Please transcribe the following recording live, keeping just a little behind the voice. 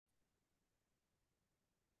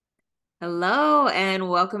Hello and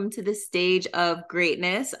welcome to the stage of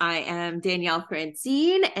greatness. I am Danielle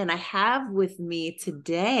Francine, and I have with me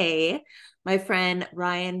today my friend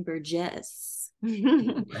Ryan Burgess.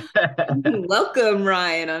 Welcome,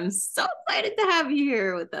 Ryan. I'm so excited to have you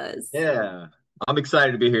here with us. Yeah, I'm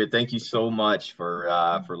excited to be here. Thank you so much for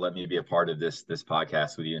letting me be a part of this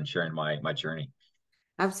podcast with you and sharing my journey.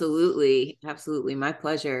 Absolutely. Absolutely. My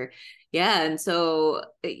pleasure. Yeah. And so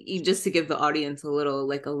you just to give the audience a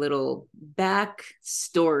little back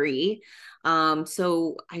story.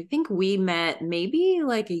 So I think we met maybe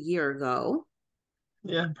like a year ago.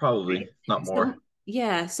 Yeah, probably, Right. if not more.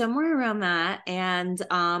 Yeah, somewhere around that. And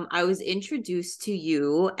I was introduced to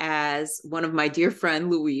you as one of my dear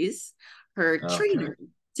friend Louise, her Okay. trainer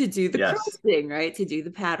to do the Yes. crossing, right? To do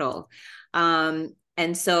the paddle.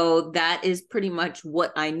 And so that is pretty much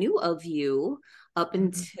what I knew of you up Mhm.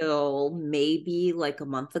 until maybe like a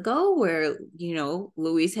month ago, where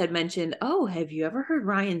Louise had mentioned, "Oh, have you ever heard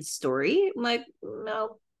Ryan's story?" I'm like,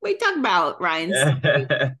 no, we talk about Ryan's story.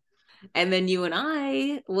 And then you and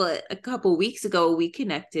I, what, a couple weeks ago, we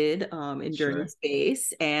connected in Journey Sure.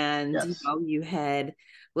 Space, and Yes. you had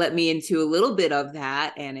let me into a little bit of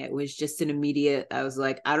that, and it was just an immediate. I was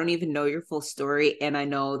like, I don't even know your full story, and I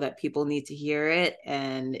know that people need to hear it,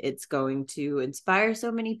 and it's going to inspire so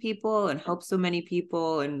many people and help so many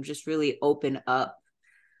people, and just really open up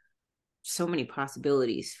so many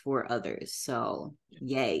possibilities for others. So,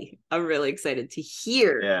 yay! I'm really excited to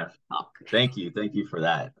hear Yeah. talk. Thank you. Thank you for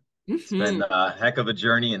that. It's been Mhm. a heck of a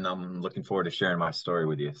journey, and I'm looking forward to sharing my story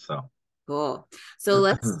with you. So, Cool. So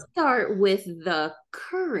let's start with the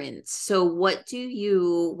current. So what do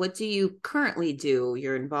you currently do?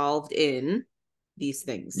 You're involved in these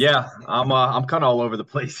things. yeah, I'm kind of all over the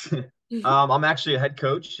place. I'm actually a head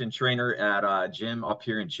coach and trainer at a gym up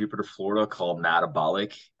here in Jupiter, Florida called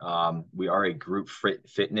Metabolic. We are a group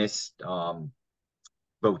fitness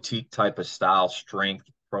boutique type of style strength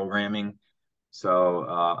programming. So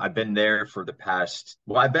I've been there for the past.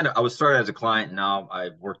 Well, I was started as a client. Now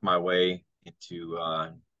I've worked my way into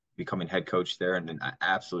becoming head coach there, and I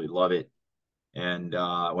absolutely love it. And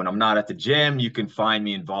when I'm not at the gym, you can find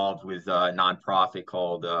me involved with a nonprofit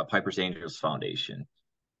called Piper's Angels Foundation.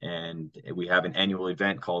 And we have an annual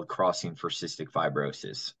event called Crossing for Cystic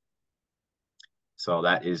Fibrosis. So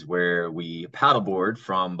that is where we paddleboard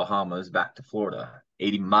from Bahamas back to Florida,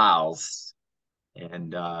 80 miles.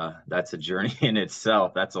 And that's a journey in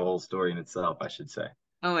itself. That's a whole story in itself, I should say.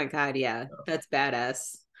 Oh my God, yeah. So, That's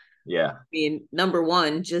badass. yeah. I mean, number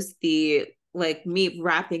one, just the like me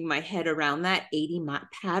wrapping my head around that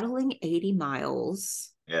paddling 80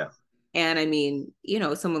 miles. Yeah. And I mean,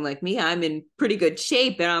 someone like me, I'm in pretty good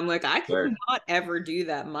shape. And I'm like, I could Sure. not ever do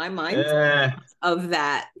that. My mind's Eh, of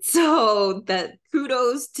that. So that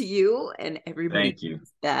kudos to you and everybody thank you.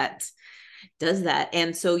 that does that.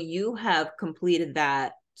 And so you have completed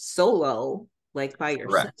that solo, like by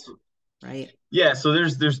yourself, Correct. right? Yeah, so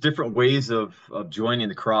there's different ways of joining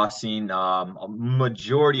the crossing. A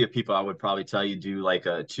majority of people I would probably tell you do like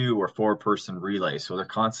a 2 or 4 person relay. So they're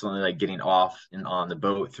constantly like getting off and on the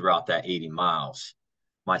boat throughout that 80 miles.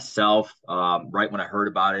 Myself, right when I heard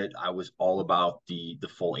about it, I was all about the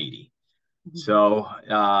full 80. So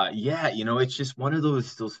yeah, it's just one of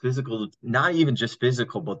those physical, not even just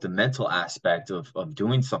physical, but the mental aspect of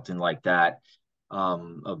doing something like that,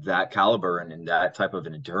 of that caliber and that type of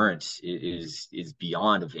an endurance is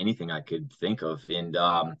beyond of anything I could think of. And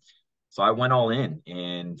so I went all in,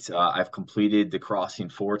 and I've completed the crossing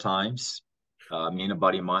 4 times. Me and a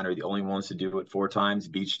buddy of mine are the only ones to do it 4 times,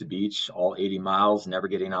 beach to beach, all 80 miles, never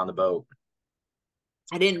getting on the boat.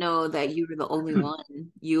 I didn't know that you were the only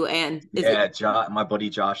one. You and is it Yeah, my buddy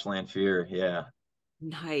Josh Lanfear. Yeah.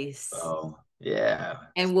 nice? Oh, yeah, it's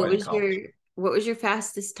And quite an accomplishment. what was your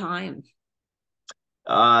fastest time?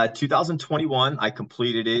 2021, I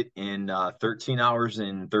completed it in 13 hours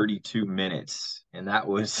and 32 minutes, and that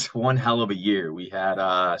was one hell of a year. We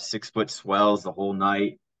had 6 foot swells the whole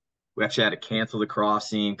night. We actually had to cancel the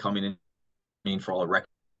crossing, coming in for all the rec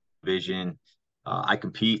vision. I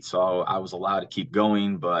compete, so I was allowed to keep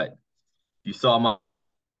going, but if you saw my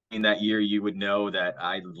in that year, you would know that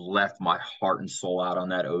I left my heart and soul out on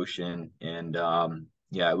that ocean, and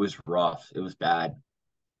yeah, it was rough. It was bad,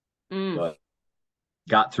 Mm, but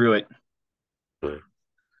got through it.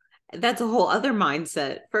 that's a whole other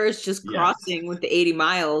mindset. First, just Yes, crossing with the 80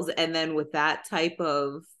 miles, and then with that type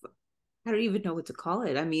of, I don't even know what to call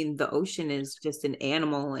it. I mean, the ocean is just an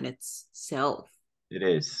animal in itself. it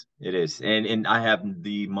is. It is. And I have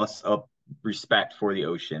respect for the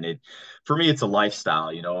ocean. For me, it's a lifestyle.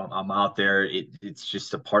 I'm out there. It's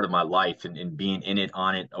just a part of my life, and being in it,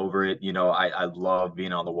 on it, over it. I love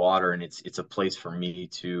being on the water, and it's a place for me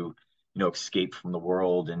to, escape from the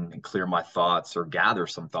world and clear my thoughts, or gather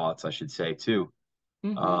some thoughts, I should say, too.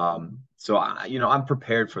 Mm-hmm. So I'm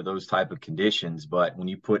prepared for those type of conditions, but when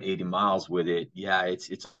you put 80 miles with it, yeah, it's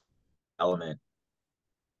element.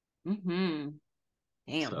 Mm-hmm.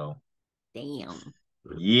 Damn. So Damn.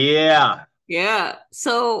 yeah. Yeah.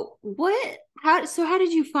 So how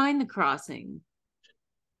did you find the crossing?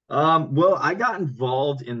 Well, I got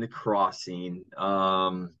involved in the crossing.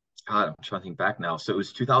 God, I'm trying to think back now. So it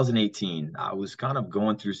was 2018. I was kind of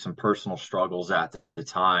going through some personal struggles at the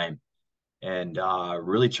time, and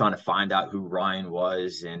really trying to find out who Ryan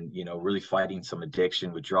was, and really fighting some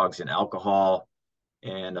addiction with drugs and alcohol.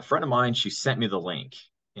 And a friend of mine, she sent me the link,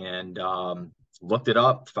 and looked it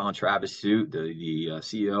up, found Travis Suit, the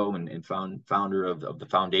CEO and founder of the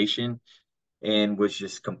foundation, and was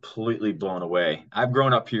just completely blown away. I've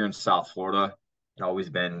grown up here in South Florida and always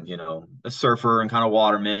been, a surfer and kind of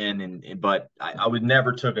waterman, but I would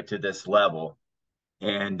never took it to this level.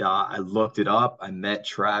 And I looked it up. I met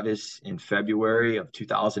Travis in February of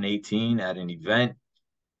 2018 at an event.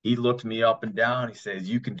 He looked me up and down. He says,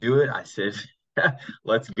 "You can do it." I said,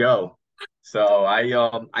 "Let's go." So I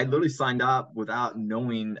literally signed up without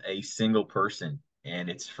knowing a single person, and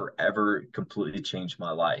it's forever completely changed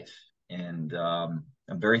my life. And I'm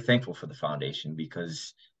very thankful for the foundation,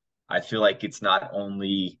 because I feel like it's not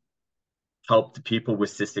only helped people with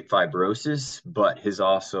cystic fibrosis, but has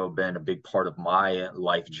also been a big part of my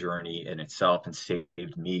life journey in itself, and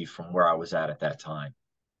saved me from where I was at that time.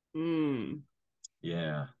 Mm.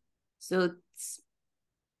 Yeah. So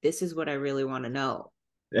this is what I really want to know.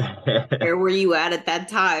 Where were you at that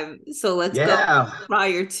time? So let's go Yeah.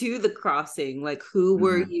 prior to the crossing. Like, who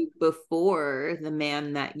were Mhm. you before the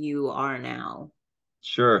man that you are now?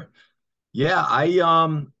 Sure. Yeah,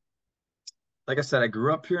 like I said, I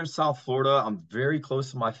grew up here in South Florida. I'm very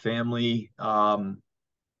close to my family. We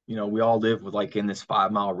all live with like in this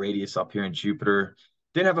 5 mile radius up here in Jupiter.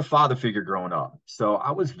 Didn't have a father figure growing up. So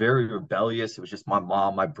I was very rebellious. It was just my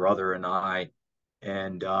mom, my brother, and I.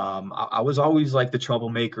 And I was always like the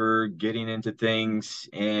troublemaker, getting into things.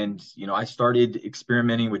 And, I started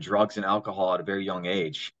experimenting with drugs and alcohol at a very young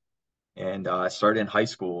age. And I started in high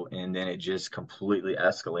school, and then it just completely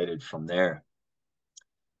escalated from there.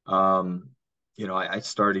 Um, I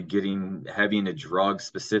started getting heavy into drugs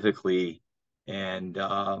specifically, and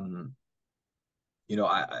I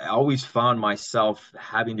always found myself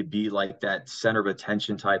having to be like that center of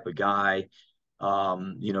attention type of guy.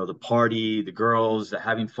 The party, the girls, the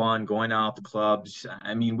having fun, going out the clubs.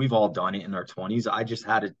 I mean, we've all done it in our 20s. I just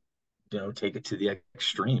had to, take it to the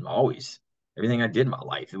extreme always. Everything I did in my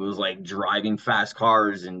life, it was like driving fast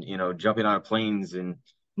cars and, jumping out of planes. And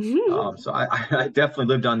so I definitely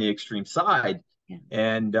lived on the extreme side. Yeah.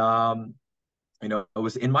 And, I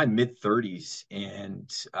was in my mid 30s,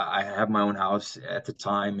 and I have my own house at the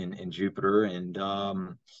time in Jupiter, and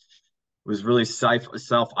was really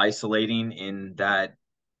self isolating in that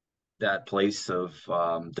place of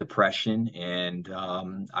depression. And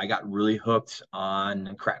I got really hooked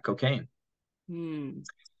on crack cocaine. Hmm.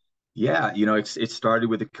 Yeah, it started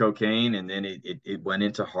with the cocaine, and then it went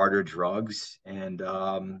into harder drugs, and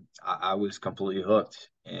I was completely hooked.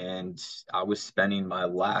 And I was spending my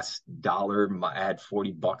last dollar. I had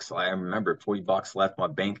 $40. I remember $40 left in my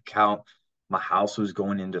bank account. My house was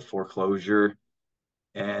going into foreclosure,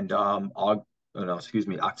 and oh, no, excuse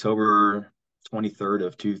me, October 23rd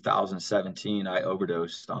of 2017, I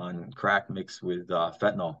overdosed on crack mixed with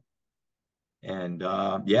fentanyl. And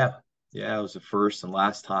yeah, it was the first and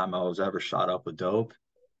last time I was ever shot up with dope.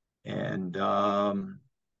 And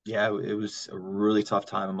yeah, it was a really tough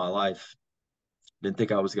time in my life. Didn't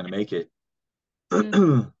think I was going to make it.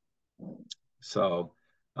 Hmm. So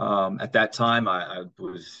at that time, I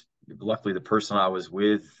was luckily the person I was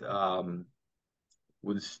with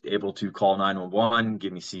was able to call 911,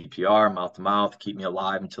 give me CPR, mouth to mouth, keep me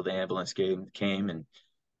alive until the ambulance came and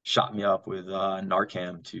shot me up with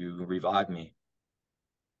Narcan to revive me.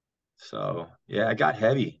 So yeah, I got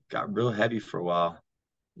real heavy for a while.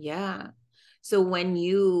 Yeah. So when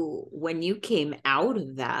you came out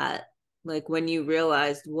of that, like when you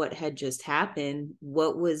realized what had just happened,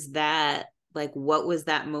 what was that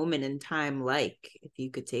moment in time like, if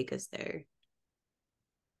you could take us there?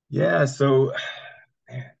 Yeah, so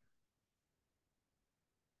man,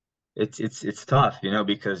 it's tough,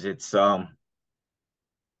 because it still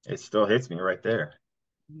hits me right there.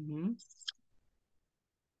 Mm-hmm.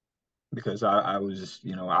 because I was,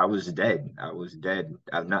 I was dead. I was dead.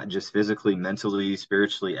 Not just physically, mentally,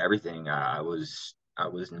 spiritually, everything. I was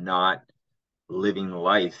not living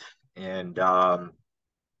life. And, after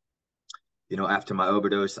my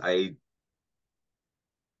overdose, I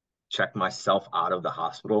checked myself out of the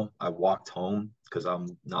hospital. I walked home because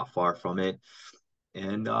I'm not far from it.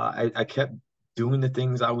 And I kept doing the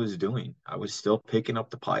things I was doing. I was still picking up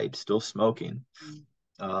the pipe, still smoking.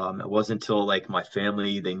 It wasn't until like my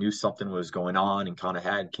family, they knew something was going on and kind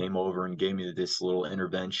of came over and gave me this little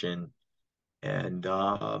intervention. And,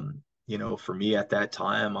 for me at that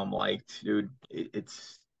time, I'm like, dude,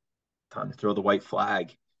 it's time to throw the white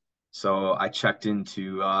flag. So I checked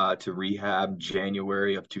into to rehab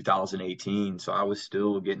January of 2018. So I was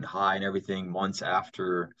still getting high and everything months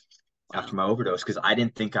after Wow. my overdose because I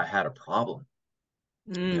didn't think I had a problem.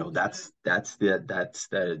 Mm. That's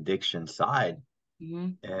the addiction side. Hmm.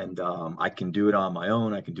 And I can do it on my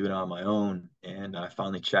own. I can do it on my own. And I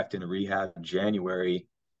finally checked into rehab in January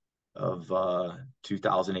of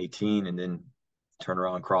 2018, and then turn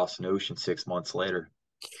around, cross an ocean 6 months later.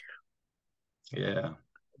 Yeah,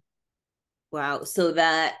 Wow.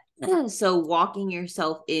 So walking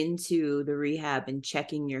yourself into the rehab and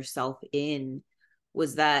checking yourself in,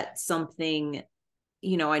 was that something,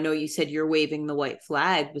 I know you said you're waving the white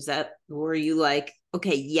flag. Were you like,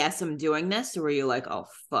 okay, yes, I'm doing this? Or were you like, oh,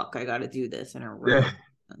 fuck, I got to do this in a real.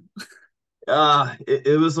 yeah.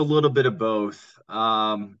 It was a little bit of both.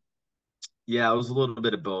 Yeah, it was a little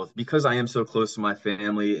bit of both because I am so close to my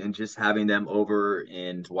family and just having them over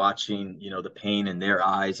and watching, the pain in their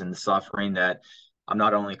eyes and the suffering that I'm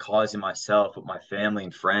not only causing myself, but my family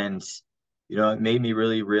and friends, it made me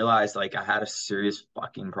really realize like I had a serious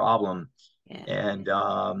fucking problem. Yeah. And,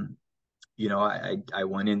 I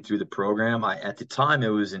went in through the program. At the time, it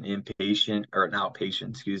was an inpatient or an outpatient,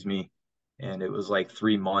 excuse me. And it was like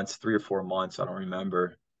 3 months, 3 or 4 months, I don't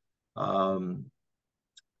remember. Um,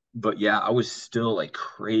 but yeah, I was still like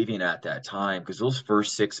craving at that time because those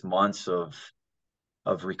first 6 months of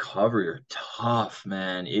recovery are tough,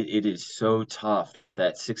 man. It is so tough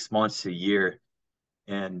that 6 months a year.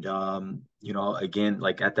 And again,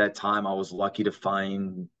 like at that time, I was lucky to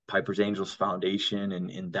find Piper's Angels Foundation,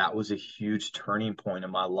 and that was a huge turning point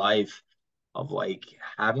in my life of like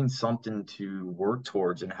having something to work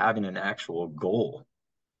towards and having an actual goal,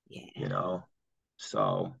 you Yeah. know.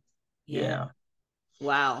 So Yeah. yeah.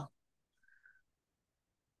 Wow.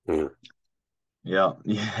 Yeah,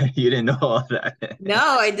 yeah, you didn't know all that. No,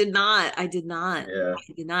 I did not. I did not. Yeah,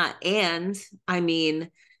 I did not. And I mean,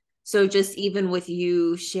 so just even with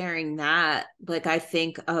you sharing that, like I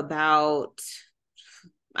think about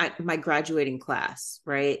my graduating class,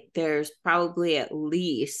 right? There's probably at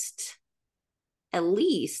least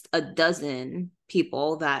a dozen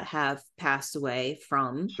people that have passed away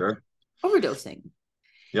from sure. overdosing.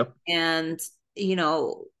 Yep. And, you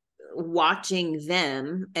know, watching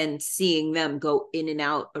them and seeing them go in and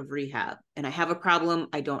out of rehab. And I have a problem.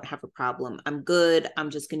 I don't have a problem. I'm good. I'm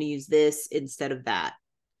just going to use this instead of that.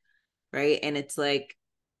 Right. And it's like,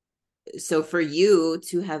 so for you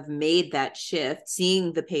to have made that shift,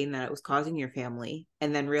 seeing the pain that it was causing your family,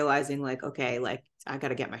 and then realizing, like, okay, like, I got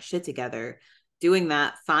to get my shit together, doing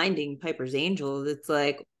that, finding Piper's Angels, it's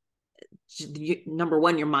like, number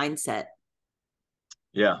one, your mindset.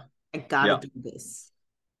 Yeah. I got to Yeah. do this.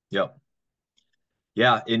 Yep.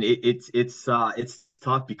 Yeah. And it's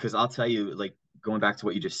tough because I'll tell you, like going back to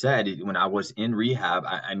what you just said, when I was in rehab,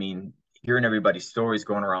 I mean, hearing everybody's stories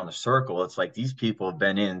going around the circle, it's like these people have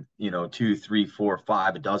been in, two, three, four,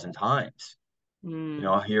 five, a dozen times.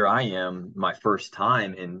 Mm, Here I am, my first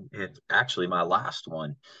time, and actually my last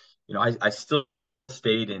one. I still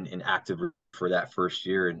stayed in active for that first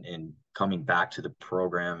year and coming back to the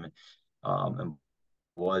program, and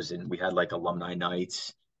we had like alumni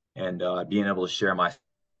nights and being able to share my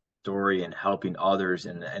story and helping others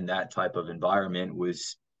and that type of environment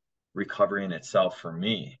was recovery in itself for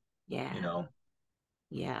me, you yeah. know.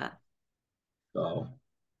 Yeah. So,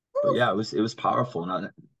 but Woo. yeah, it was powerful.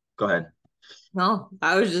 Go ahead. No,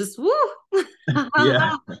 I was just, woo.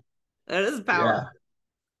 Yeah, That is powerful. yeah.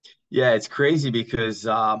 Yeah, it's crazy because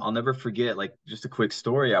I'll never forget, like, just a quick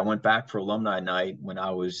story. I went back for alumni night when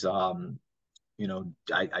I was, I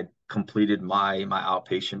completed my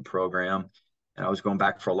outpatient program, and I was going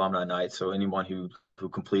back for alumni night. So anyone who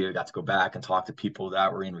completed got to go back and talk to people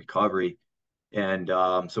that were in recovery. And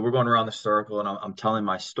so we're going around the circle, and I'm telling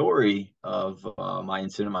my story of my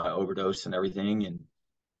incident, my overdose, and everything. And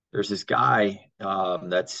there's this guy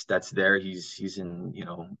that's there. He's in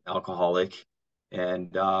alcoholic, and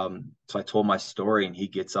so I told my story, and he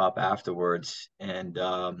gets up afterwards, and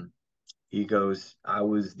He goes, I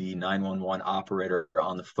was the 911 operator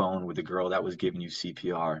on the phone with the girl that was giving you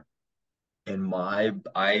CPR. And I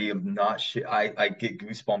am not sure. I get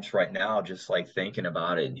goosebumps right now just like thinking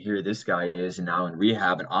about it. And here this guy is now in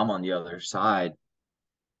rehab, and I'm on the other side.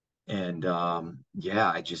 And yeah,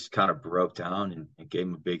 I just kind of broke down and gave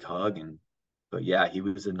him a big hug. And but yeah, he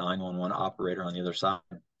was a 911 operator on the other side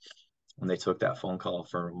when they took that phone call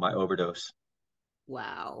for my overdose.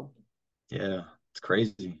 Wow. Yeah, it's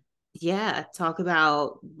crazy. Yeah, talk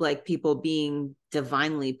about like people being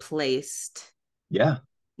divinely placed, Yeah,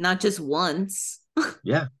 not just once,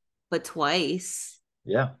 yeah, but twice.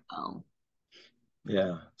 yeah, Oh.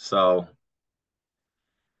 yeah. So,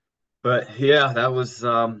 but yeah, that was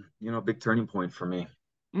a big turning point for me.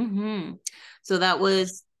 Mm-hmm. So that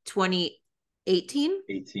was 2018?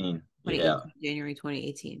 18. Yeah. 2018, January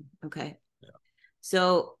 2018. Okay.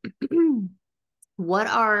 So what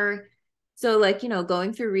are so like,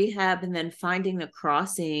 going through rehab and then finding the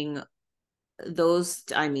crossing, those,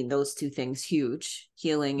 I mean, those two things huge,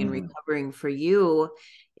 healing and Mhm. recovering for you.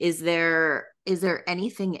 Is there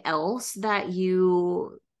anything else that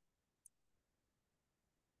you,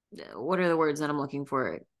 what are the words that I'm looking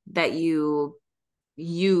for, that you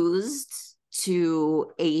used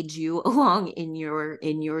to aid you along in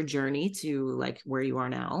your journey to like where you are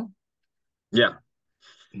now? Yeah.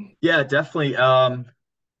 Yeah, definitely.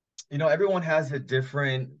 Everyone has a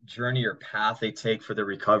different journey or path they take for the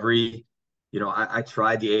recovery. I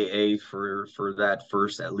tried the AA for that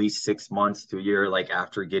first at least 6 months to a year, like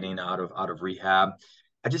after getting out of rehab.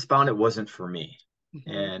 I just found it wasn't for me. Mm-hmm.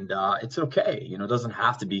 And it's okay. It doesn't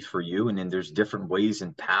have to be for you. And then there's different ways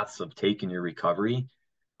and paths of taking your recovery.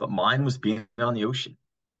 But mine was being on the ocean.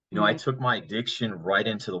 I took my addiction right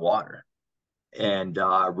into the water and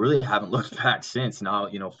really haven't looked back since. Now,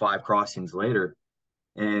 5 crossings later,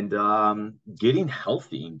 and getting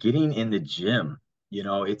healthy, getting in the gym.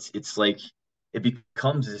 It's like it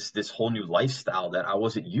becomes this whole new lifestyle that I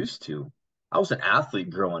wasn't used to. I was an athlete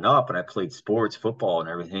growing up, and I played sports, football, and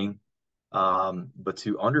everything. But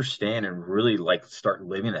to understand and really like start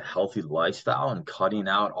living a healthy lifestyle and cutting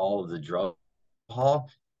out all of the drug alcohol,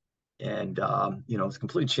 and it's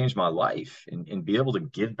completely changed my life, and be able to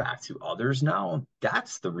give back to others now,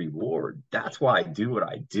 that's the reward. That's why I do what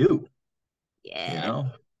I do, you Yeah.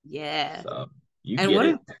 know Yeah. so you And get what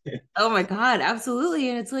a, it. oh my God, absolutely.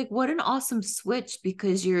 And it's like, what an awesome switch,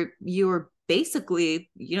 because you're basically,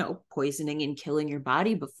 poisoning and killing your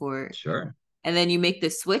body before. Sure. And then you make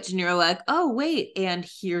this switch and you're like, oh, wait, and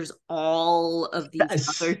here's all of these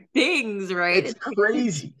Yes, other things, right? it's It's like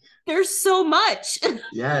crazy. there's so much.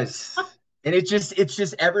 Yes. And it's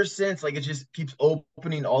just ever since, like, it just keeps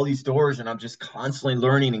opening all these doors, and I'm just constantly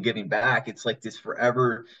learning and giving back. It's like this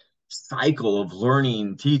forever cycle of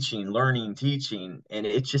learning, teaching, and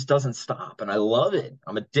it just doesn't stop. And I love it.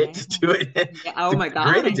 I'm Yeah. addicted to it. Yeah. It's Oh a my God,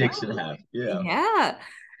 great I addiction to know. have. Yeah. Yeah.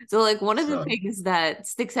 So like one of the So, things that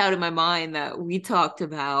sticks out in my mind that we talked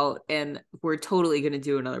about, and we're totally going to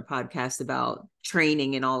do another podcast about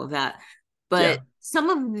training and all of that. But yeah. some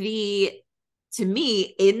of the, to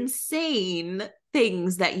me, insane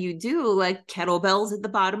things that you do, like kettlebells at the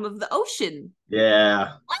bottom of the ocean.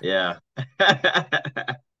 Yeah. Yeah.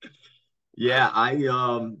 Yeah, I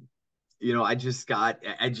just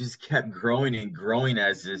kept growing and growing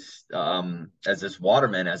as this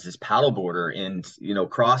waterman, as this paddleboarder, and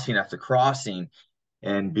crossing after crossing,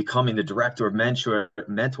 and becoming the director of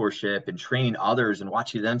mentorship and training others and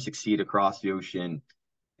watching them succeed across the ocean.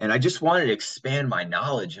 And I just wanted to expand my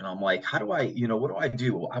knowledge. And I'm like, how do what do I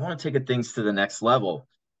do? I want to take things to the next level.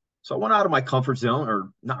 So I went out of my comfort zone, or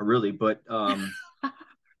not really, but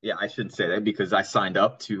yeah, I shouldn't say that because I signed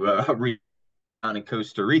up to down in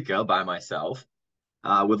Costa Rica by myself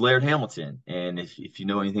with Laird Hamilton. And if you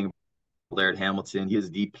know anything about Laird Hamilton, he is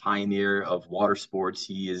the pioneer of water sports.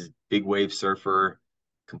 He is big wave surfer,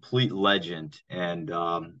 complete legend. And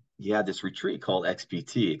he had this retreat called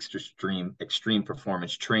XPT, Extreme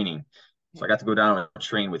Performance Training. So I got to go down and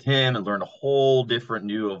train with him and learn a whole different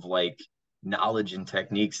new of like knowledge and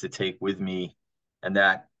techniques to take with me. And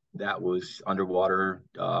that was underwater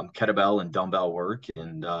kettlebell and dumbbell work.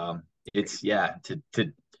 And it's yeah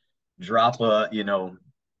to drop a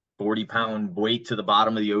 40-pound weight to the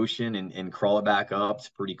bottom of the ocean and crawl it back up. It's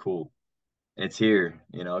pretty cool. And it's here,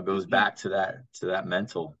 it goes back to that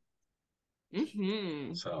mental.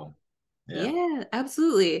 Mm-hmm. So yeah. Yeah,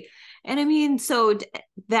 absolutely. And I mean, so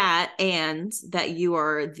that, and that you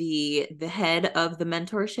are the head of the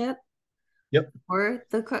mentorship Yep. or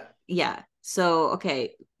yeah. So,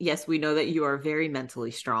 okay, yes, we know that you are very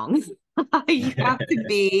mentally strong. You have to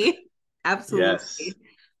be, Yes. absolutely.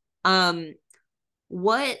 Um,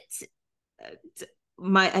 what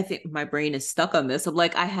I think my brain is stuck on this. I'm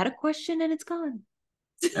like, I had a question and it's gone.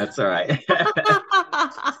 That's all right.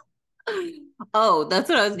 Oh, that's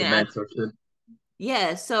what I was The gonna ask. mentorship.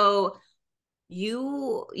 Yeah, so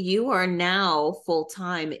you are now full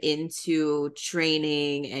time into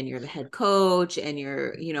training and you're the head coach and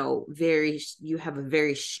you're, very you have a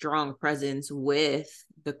very strong presence with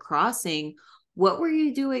the crossing. What were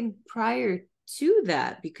you doing prior to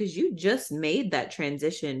that? Because you just made that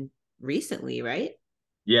transition recently, right?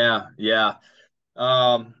 Yeah, yeah.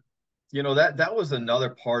 Um, that was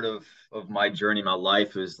another part of my journey, my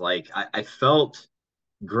life is like I felt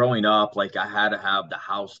growing up like I had to have the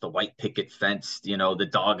house, the white picket fence, the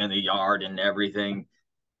dog in the yard and everything.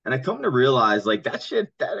 And I come to realize like that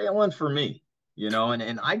shit, that ain't one for me,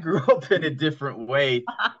 and I grew up in a different way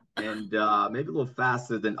and maybe a little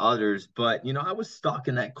faster than others, but I was stuck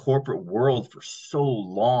in that corporate world for so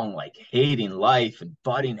long, like hating life and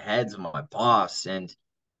butting heads with my boss. And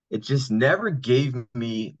it just never gave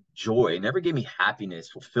me joy, it never gave me happiness,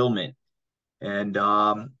 fulfillment. And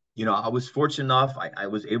I was fortunate enough. I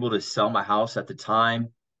was able to sell my house at the time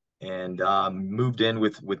and moved in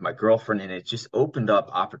with my girlfriend, and it just opened up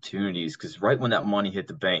opportunities because right when that money hit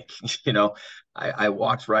the bank, I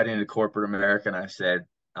walked right into corporate America and I said,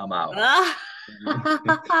 I'm out.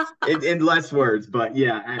 In less words, but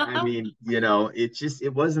yeah, I mean,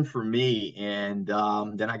 it wasn't for me. And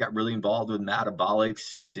then I got really involved with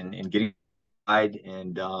metabolics and getting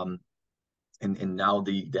and now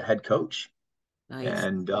the head coach. Nice.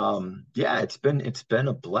 And yeah, it's been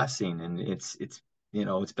a blessing, and it's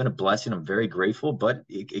been a blessing. I'm very grateful, but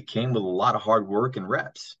it came with a lot of hard work and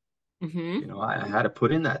reps. Mm-hmm. I had to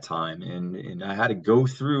put in that time, and I had to go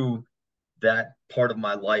through that part of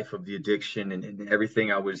my life of the addiction and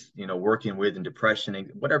everything I was working with, and depression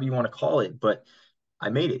and whatever you want to call it. But I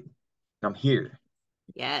made it. I'm here,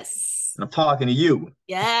 Yes. and I'm talking to you.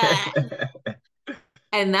 Yeah.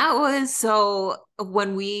 And that was so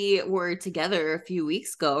when we were together a few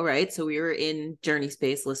weeks ago, right? So we were in Journey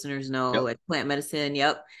Space, listeners know, Yep, like plant medicine.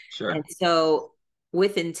 Yep. And sure. so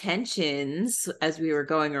with intentions, as we were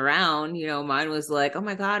going around, mine was like, oh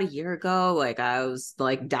my God, a year ago, like I was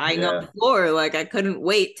like dying on the Yeah, floor. Like I couldn't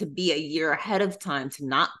wait to be a year ahead of time, to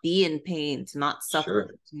not be in pain, to not suffer,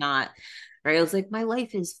 sure. to not, right? I was like, my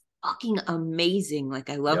life is fucking amazing.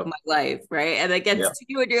 Like I love Yep, my life, right? And it gets yep. to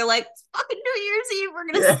you and you're like, it's fucking New Year's Eve. We're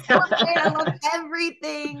gonna Yeah. celebrate. I love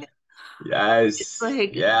everything. It's Yes.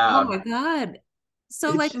 like, oh Yeah. my God. So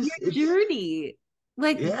It's like just your it's journey,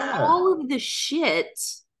 like yeah. all of the shit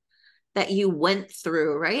that you went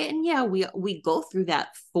through, right? And yeah, we go through that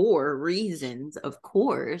for reasons, of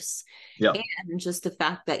course. Yep. And just the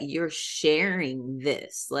fact that you're sharing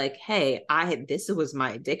this, like, hey, I this was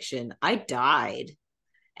my addiction. I died.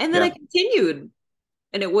 And then I Yeah. continued.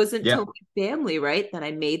 And it wasn't Yeah. till my family, right, that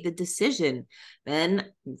I made the decision.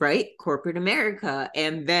 Then, right, corporate America,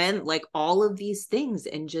 and then like all of these things,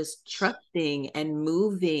 and just trusting and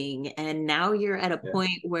moving. And now you're at a Yeah.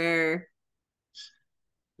 point where,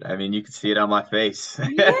 I mean, you can see it on my face.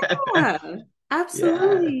 yeah, Yeah.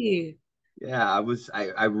 absolutely. Yeah.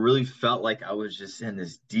 I really felt like I was just in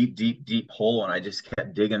this deep, deep, deep hole, and I just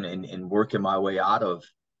kept digging and working my way out of,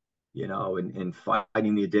 and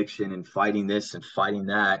fighting the addiction and fighting this and fighting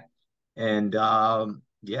that. And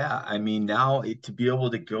yeah, I mean, now to be able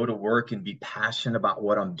to go to work and be passionate about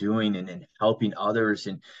what I'm doing and helping others,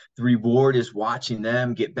 and the reward is watching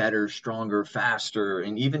them get better, stronger, faster,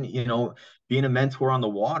 and even, being a mentor on the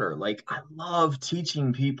water. Like I love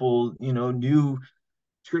teaching people, new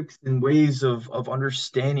tricks and ways of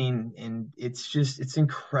understanding, and it's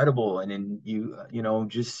incredible. And then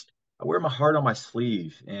just I wear my heart on my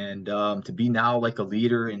sleeve, and to be now like a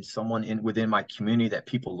leader and someone in within my community that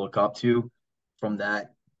people look up to, from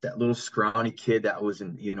that little scrawny kid that was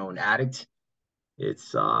an addict.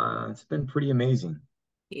 It's been pretty amazing.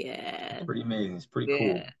 Yeah, It's pretty yeah.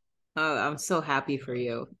 cool. Oh, I'm so happy for So,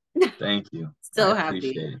 you. thank you, I So happy.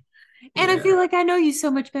 appreciate it. And I Yeah. feel like I know you so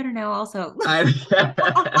much better now, also.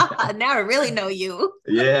 I Now I really know you.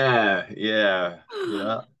 yeah, yeah,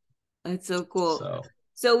 yeah. That's so cool. So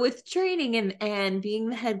So with training and being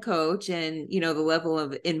the head coach and the level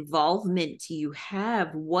of involvement you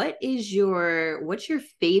have, what's your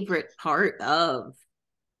favorite part of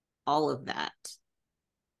all of that?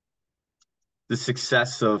 the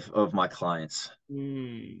success of my clients.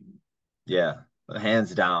 Mm. Yeah,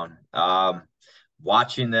 hands down.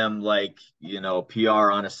 Watching them, like,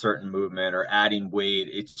 PR on a certain movement or adding weight,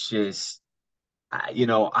 it's just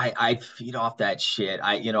I feed off that shit.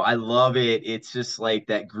 I love it. It's just like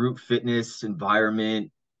that group fitness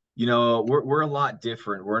environment. We're a lot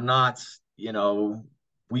different. We're not,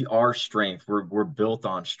 we are strength. We're built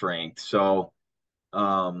on strength. So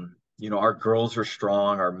our girls are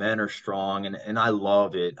strong, our men are strong, and I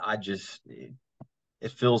love it.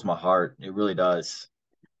 It fills my heart. It really does.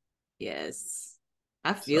 Yes.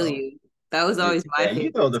 I feel So you. That was always my yeah,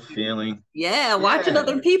 you know favorite the too. feeling. Yeah, watching Yeah.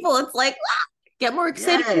 other people, it's like, get more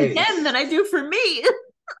excited Yeah, for them than I do for me.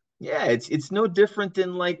 it's no different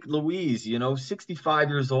than like Louise, 65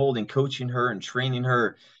 years old and coaching her and training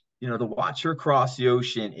her, to watch her cross the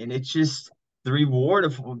ocean. And it's just the reward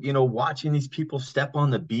of, watching these people step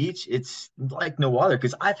on the beach. It's like no other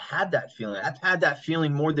because I've had that feeling. I've had that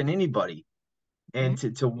feeling more than anybody. And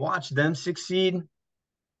to watch them succeed,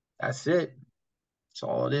 that's it. That's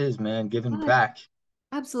all it is, man. Giving God, back.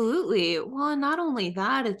 absolutely. Well, not only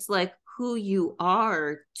that, it's like who you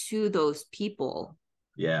are to those people.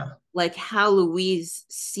 Yeah, Like how Louise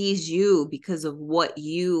sees you because of what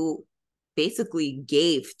you basically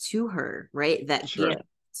gave to her, right? That gift sure.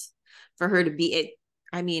 for her to be it.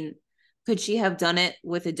 I mean, could she have done it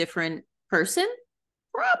with a different person?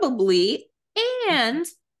 Probably. And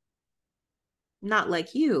not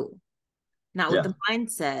like you, not with Yeah, the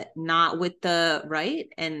mindset, not with the right.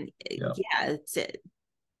 And yeah, yeah, it's it.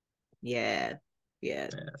 Yeah. Yeah.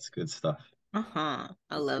 yeah. That's good stuff. Uh-huh.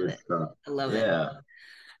 I That's love good it. stuff. I love it. Yeah.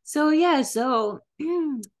 So yeah, so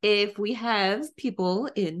if we have people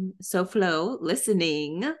in SoFlo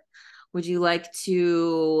listening, would you like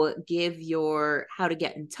to give your how to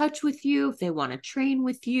get in touch with you if they want to train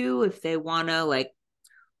with you, if they want to like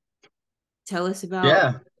tell us about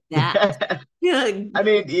Yeah. that? Yeah. I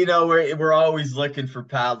mean, we're always looking for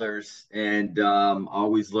paddlers and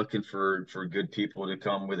always looking for good people to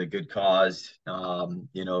come with a good cause.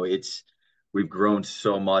 We've grown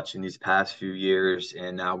so much in these past few years,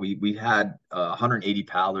 and now we had 180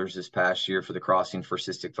 paddlers this past year for the Crossing for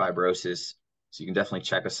Cystic Fibrosis. So you can definitely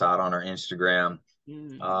check us out on our Instagram.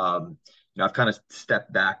 Mm, Um, I've kind of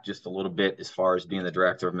stepped back just a little bit as far as being the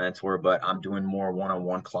director of mentor, but I'm doing more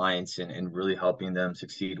one-on-one clients and really helping them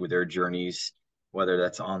succeed with their journeys, whether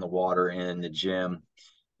that's on the water and in the gym.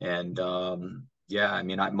 And yeah, I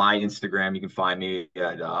mean, my Instagram, you can find me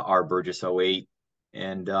at rburgess08.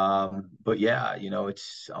 And but yeah,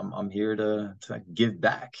 I'm here to give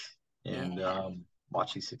back and yeah.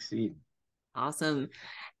 watch you succeed. Awesome.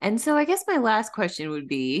 And so I guess my last question would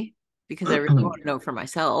be because I really want to know for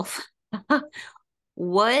myself.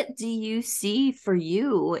 What do you see for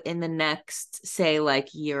you in the next, say,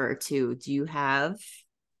 like year or two? Do you have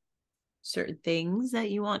certain things that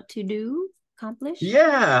you want to do, accomplish?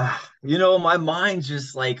 Yeah, my mind's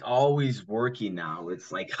just like always working now.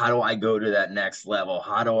 It's like, how do I go to that next level?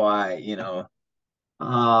 How do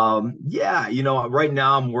yeah, right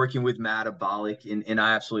now I'm working with Metabolic and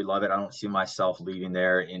I absolutely love it. I don't see myself leaving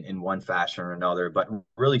there in one fashion or another, but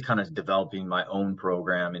really kind of developing my own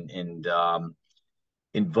program and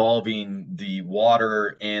involving the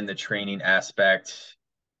water and the training aspect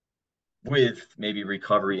with maybe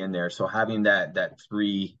recovery in there. So having that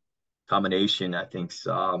three combination, I think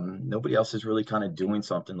nobody else is really kind of doing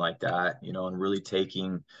something like that, and really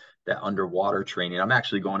taking that underwater training. I'm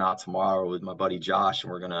actually going out tomorrow with my buddy Josh,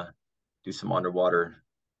 and we're gonna do some underwater,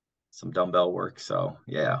 some dumbbell work. So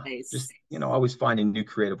yeah, just Nice. always finding new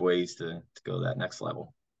creative ways to go to that next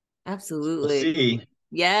level. So we'll Absolutely. see.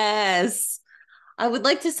 Yes. I would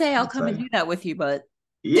like to say I'm I'll come and excited. do that with you, but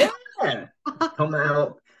Yeah, come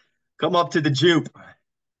out, come up to the Jupe.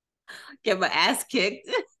 get my ass kicked.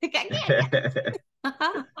 Like, I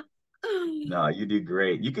can't. No, you do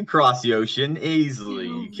great. You can cross the ocean easily.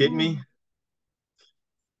 You kidding me?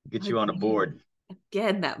 Get you on a Again, board.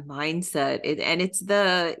 again, that mindset. And it's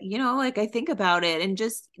like I think about it and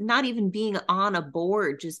just not even being on a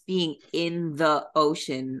board, just being in the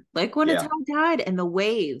ocean. Like when it's Yeah, high tide and the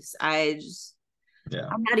waves, yeah,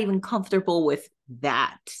 I'm not even comfortable with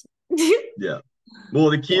that. yeah. Well,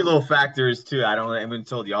 the key So, little factor is too, I haven't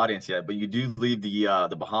told the audience yet, but you do leave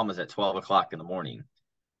the Bahamas at 12 o'clock in the morning.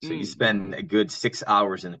 So you mm, spend a good 6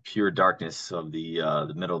 hours in the pure darkness of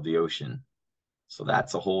the middle of the ocean. So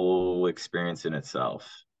that's a whole experience in itself.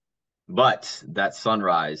 But that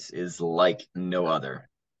sunrise is like no other.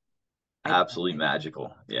 I Absolutely bet.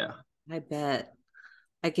 magical. Yeah. I bet.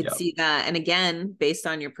 I could Yep. see that. And again, based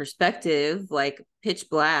on your perspective, like pitch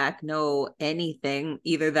black, no anything,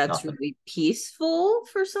 either that's Nothing. really peaceful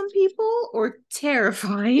for some people or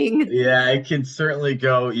terrifying. Yeah, it can certainly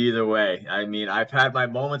go either way. I mean, I've had my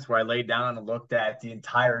moments where I laid down and looked at the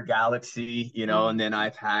entire galaxy, and then Mhm.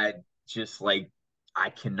 I've had just like I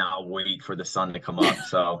cannot wait for the sun to come up.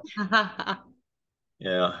 So,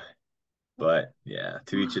 yeah, but yeah,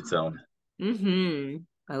 to each its own. Mm-hmm.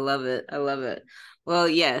 I love it. I love it. Well,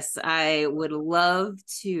 yes, I would love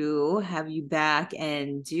to have you back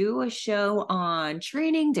and do a show on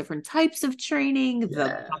training, different types of training, the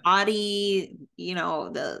Yeah, body,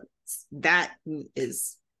 the that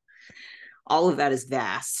is all of that is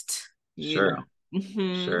vast, you sure, know.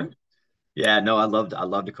 Hmm. sure. Yeah, no, I'd love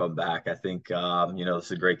to come back. I think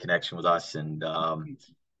it's a great connection with us and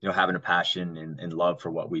having a passion and love for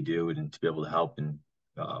what we do and to be able to help and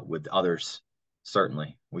with others,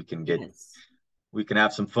 certainly Yes. we can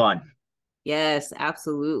have some fun. Yes,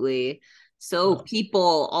 absolutely. So, So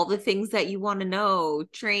people, all the things that you want to know,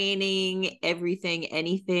 training, everything,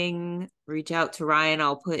 anything, reach out to Ryan.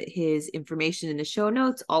 I'll put his information in the show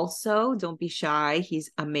notes. Also, don't be shy. He's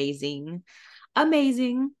amazing.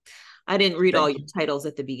 Amazing. I didn't read all thank your you. titles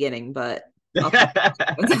at the beginning, but I'll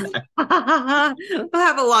I'll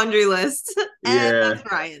have a laundry list. And Yeah.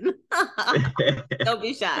 that's Ryan. Don't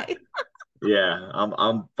be shy. Yeah,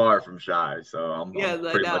 I'm far from shy, so I'm Yes,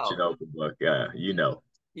 I pretty much an know. open book. Yeah, you know.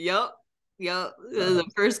 Yep. Yep. So.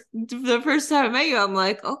 The first time I met you, I'm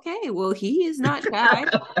like, okay, well, he is not shy.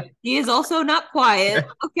 He is also not quiet.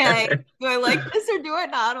 Okay. Do I like this or do I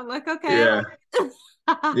not? I'm like, okay. Yeah,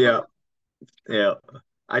 yeah, yeah.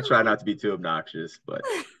 I try not to be too obnoxious, but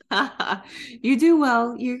You do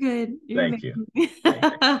well. You're good. You're thank you. good. Thank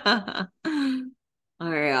you. All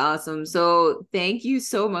right, awesome. So thank you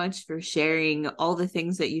so much for sharing all the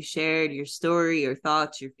things that you shared, your story, your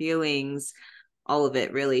thoughts, your feelings, all of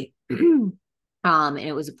it, really. And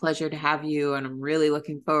it was a pleasure to have you, and I'm really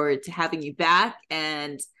looking forward to having you back.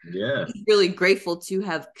 And Yeah, really grateful to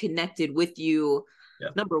have connected with you, yeah,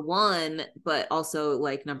 number one, but also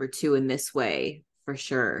like number two in this way for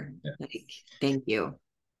sure. yeah. Like, thank you.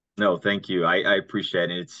 No, thank you. I appreciate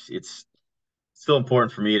it. It's still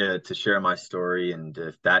important for me to share my story, and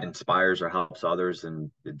if that inspires or helps others,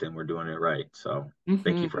 then we're doing it right. So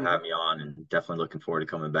thank you for Mhm. having me on, and definitely looking forward to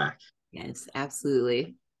coming back. Yes,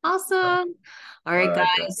 absolutely. Awesome. All right, All all right, right,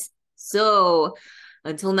 Beth. guys. So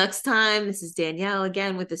until next time, this is Danielle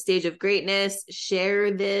again with the Stage of Greatness. Share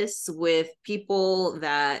this with people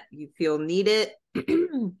that you feel need it.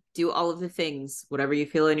 Do all of the things, whatever you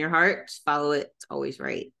feel in your heart, just follow it. It's always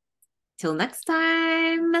right. Till next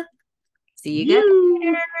time. See you guys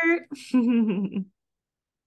You. later.